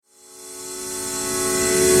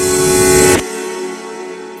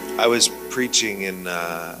I was preaching and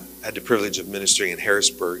had the privilege of ministering in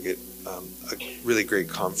Harrisburg at a really great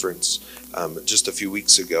conference just a few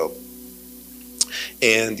weeks ago.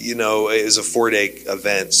 And, you know, it was a 4-day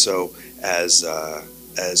event. So as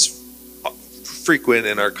frequent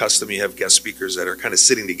in our custom, you have guest speakers that are kind of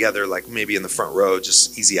sitting together, like maybe in the front row,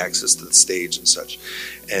 just easy access to the stage and such.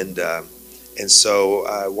 And so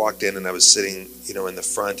I walked in and I was sitting, you know, in the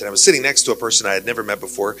front, and I was sitting next to a person I had never met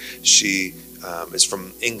before. She is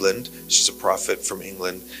from England. She's a prophet from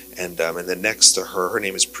England. And then next to her, her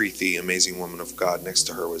name is Preeti, amazing woman of God. Next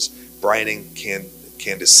to her was Brian and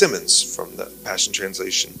Candace Simmons from the Passion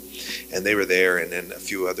Translation. And they were there, and then a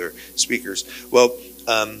few other speakers. Well,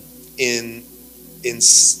 in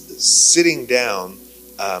sitting down,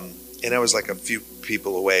 and I was like a few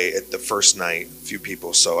people away at the first night, a few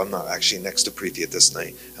people, so I'm not actually next to Preeti at this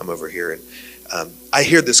night. I'm over here, and I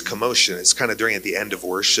hear this commotion. It's kind of during at the end of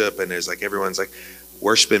worship, and there's like everyone's like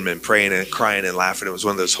worshiping and praying and crying and laughing. It was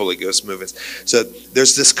one of those Holy Ghost movements. So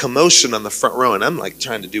there's this commotion on the front row, and I'm like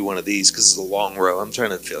trying to do one of these because it's a long row. I'm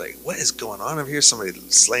trying to feel like, what is going on over here? Somebody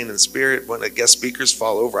slain in the spirit. One of the guest speakers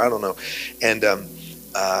fall over. I don't know. And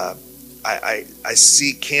I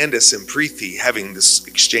see Candace and Preeti having this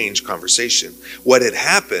exchange conversation. What had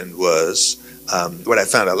happened was, what I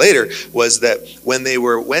found out later, was that when they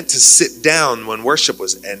went to sit down when worship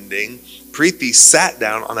was ending, Preeti sat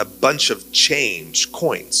down on a bunch of change,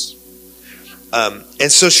 coins.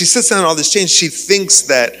 And so she sits down on all this change. She thinks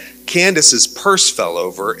that Candace's purse fell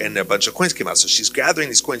over and a bunch of coins came out. So she's gathering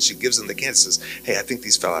these coins. She gives them to Candace and says, hey, I think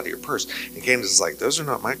these fell out of your purse. And Candace is like, those are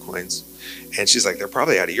not my coins. And she's like, they're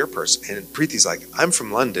probably out of your purse. And Preeti's like, I'm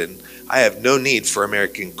from London. I have no need for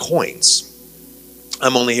American coins.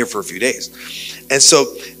 I'm only here for a few days. And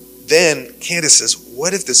so then Candace says,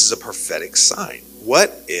 what if this is a prophetic sign?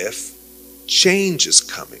 What if change is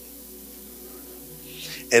coming?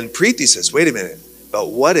 And Preeti says, wait a minute, but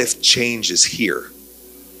what if change is here?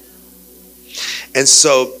 And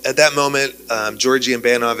so at that moment, Georgian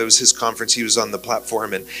Banov, it was his conference, he was on the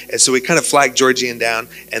platform, and so we kind of flagged Georgian down,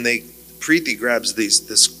 and Preeti grabs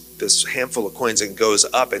this handful of coins and goes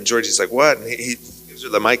up, and Georgie's like, what? And he gives her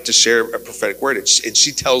the mic to share a prophetic word, and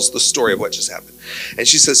she tells the story of what just happened. And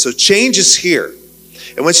she says, so change is here.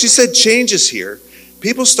 And when she said change is here,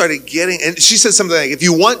 people started getting, and she said something like, if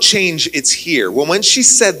you want change, it's here. Well, when she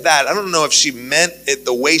said that, I don't know if she meant it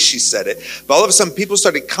the way she said it, but all of a sudden people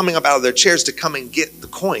started coming up out of their chairs to come and get the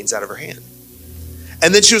coins out of her hand.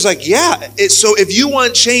 And then she was like, yeah, so if you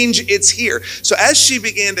want change, it's here. So as she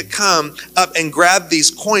began to come up and grab these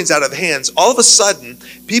coins out of hands, all of a sudden,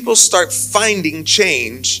 people start finding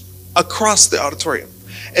change across the auditorium.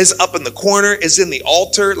 Is up in the corner, is in the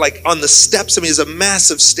altar, like on the steps. I mean, it's a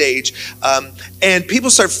massive stage. And people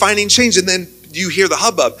start finding change, and then you hear the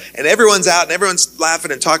hubbub, and everyone's out, and everyone's laughing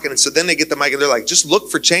and talking. And so then they get the mic, and they're like, just look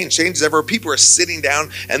for change. Change is everywhere. People are sitting down,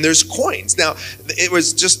 and there's coins. Now, it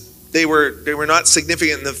was just, they were not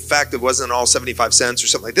significant in the fact it wasn't all 75 cents or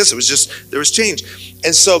something like this. It was just, there was change.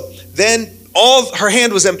 And so then her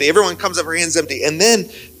hand was empty. Everyone comes up, her hand's empty. And then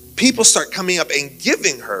people start coming up and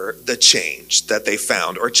giving her the change that they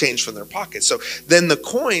found, or change from their pockets. So then the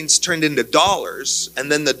coins turned into dollars,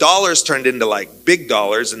 and then the dollars turned into like big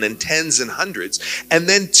dollars, and then tens and hundreds. And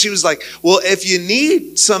then she was like, well, if you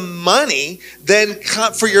need some money, then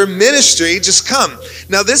come for your ministry, just come.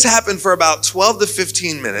 Now this happened for about 12 to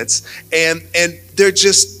 15 minutes, and they're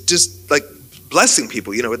just like blessing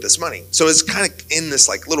people, you know, with this money. So it's kind of in this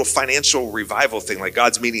like little financial revival thing, like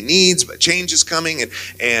God's meeting needs, but change is coming.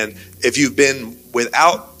 And if you've been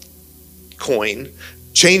without coin,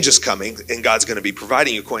 change is coming, and God's going to be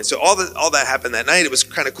providing you coins. So all that happened that night. It was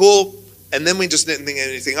kind of cool. And then we just didn't think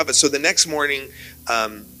anything of it. So the next morning,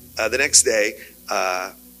 the next day,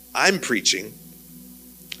 I'm preaching.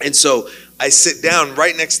 And so I sit down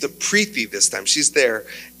right next to Preeti this time. She's there,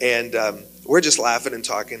 and we're just laughing and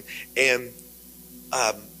talking. And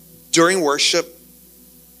during worship,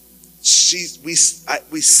 we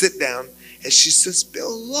sit down, and she says,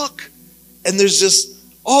 Bill, look. And there's just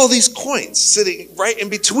all these coins sitting right in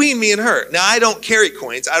between me and her. Now, I don't carry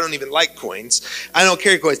coins. I don't even like coins. I don't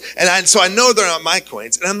carry coins. And so I know they're not my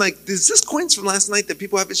coins. And I'm like, is this coins from last night that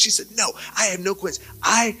people have? And she said, no, I have no coins.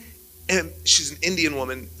 She's an Indian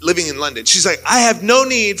woman living in London. She's like, I have no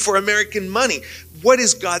need for American money. What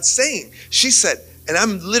is God saying? She said, and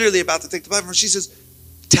I'm literally about to take the platform. She says,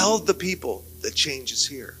 tell the people the change is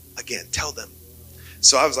here. Again, tell them.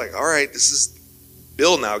 So I was like, all right,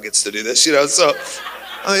 Bill now gets to do this, you know. So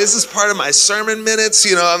this is part of my sermon minutes,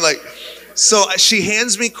 you know. I'm like, so she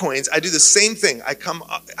hands me coins. I do the same thing. I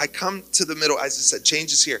come to the middle. I just said,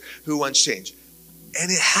 change is here. Who wants change?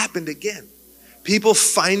 And it happened again. People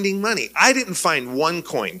finding money. I didn't find one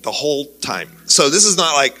coin the whole time. So this is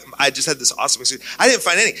not like I just had this awesome experience. I didn't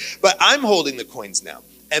find any, but I'm holding the coins now.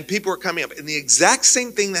 And people are coming up. And the exact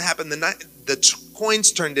same thing that happened the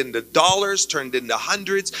coins turned into dollars, turned into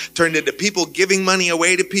hundreds, turned into people giving money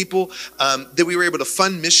away to people, that we were able to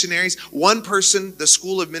fund missionaries. One person, the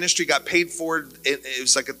school of ministry got paid for, it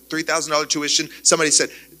was like a $3,000 tuition. Somebody said,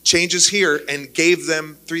 changes here, and gave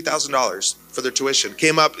them $3,000 for their tuition.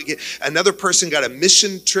 Came up, another person got a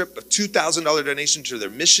mission trip, a $2,000 donation to their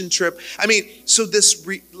mission trip. I mean, so this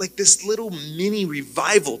little mini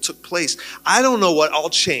revival took place. I don't know what all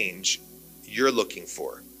change you're looking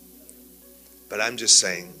for, but I'm just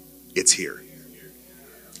saying it's here.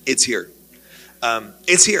 It's here.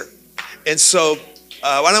 It's here. And so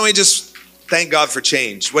why don't we just thank God for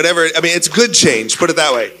change? Whatever. I mean, it's good change. Put it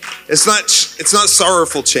that way. It's not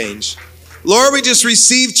sorrowful change. Lord, we just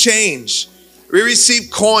receive change. We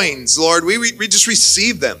receive coins, Lord. We just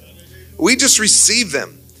receive them. We just receive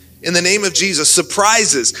them in the name of Jesus.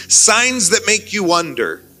 Surprises, signs that make you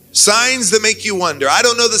wonder. Signs that make you wonder. I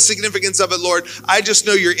don't know the significance of it, Lord. I just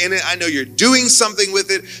know you're in it. I know you're doing something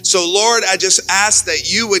with it. So, Lord, I just ask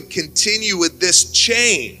that you would continue with this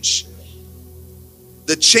change.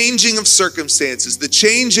 The changing of circumstances, the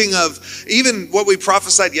changing of even what we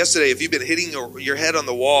prophesied yesterday. If you've been hitting your head on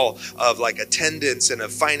the wall of like attendance and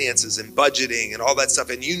of finances and budgeting and all that stuff,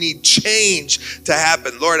 and you need change to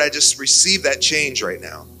happen, Lord, I just receive that change right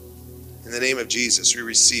now. In the name of Jesus, we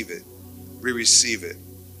receive it. We receive it.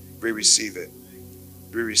 We receive it.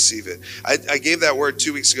 We receive it. I gave that word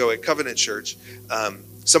 2 weeks ago at Covenant Church.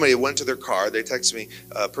 Somebody went to their car. They texted me.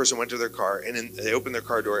 A person went to their car, and they opened their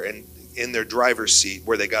car door, and in their driver's seat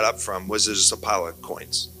where they got up from was just a pile of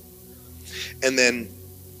coins. And then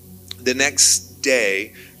the next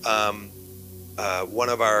day, one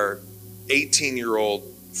of our 18-year-old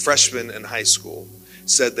freshmen in high school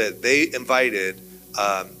said that they invited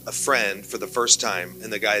a friend for the first time,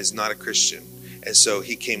 and the guy is not a Christian. And so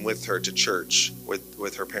he came with her to church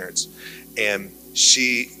with her parents. And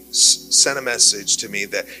she sent a message to me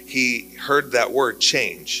that he heard that word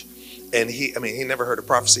change. And he never heard a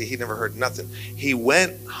prophecy. He never heard nothing. He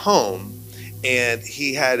went home, and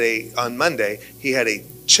on Monday, he had a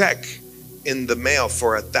check in the mail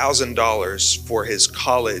for $1,000 for his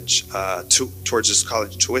college, towards his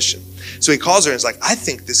college tuition. So he calls her and is like, I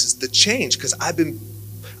think this is the change, because I've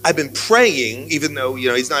been praying, even though,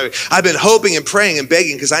 he's not, I've been hoping and praying and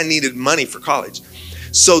begging because I needed money for college.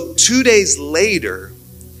 So 2 days later,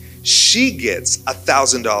 she gets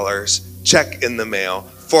 $1,000 check in the mail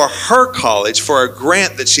for her college, for a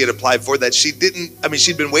grant that she had applied for that she'd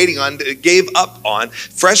been waiting on, gave up on.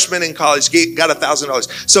 Freshman in college, got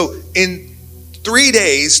 $1,000. So in 3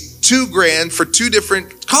 days, $2,000 for 2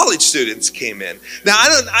 different college students came in. Now,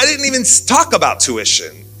 I didn't even talk about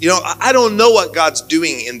tuition. I don't know what God's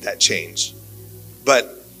doing in that change,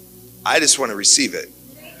 but I just want to receive it.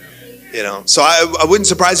 So I wouldn't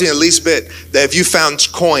surprise me in the least bit that if you found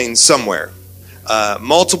coins somewhere,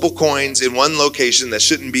 multiple coins in one location that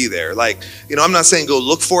shouldn't be there. I'm not saying go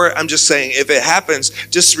look for it. I'm just saying if it happens,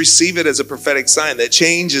 just receive it as a prophetic sign that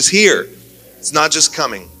change is here. It's not just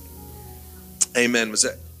coming. Amen. Was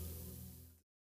that?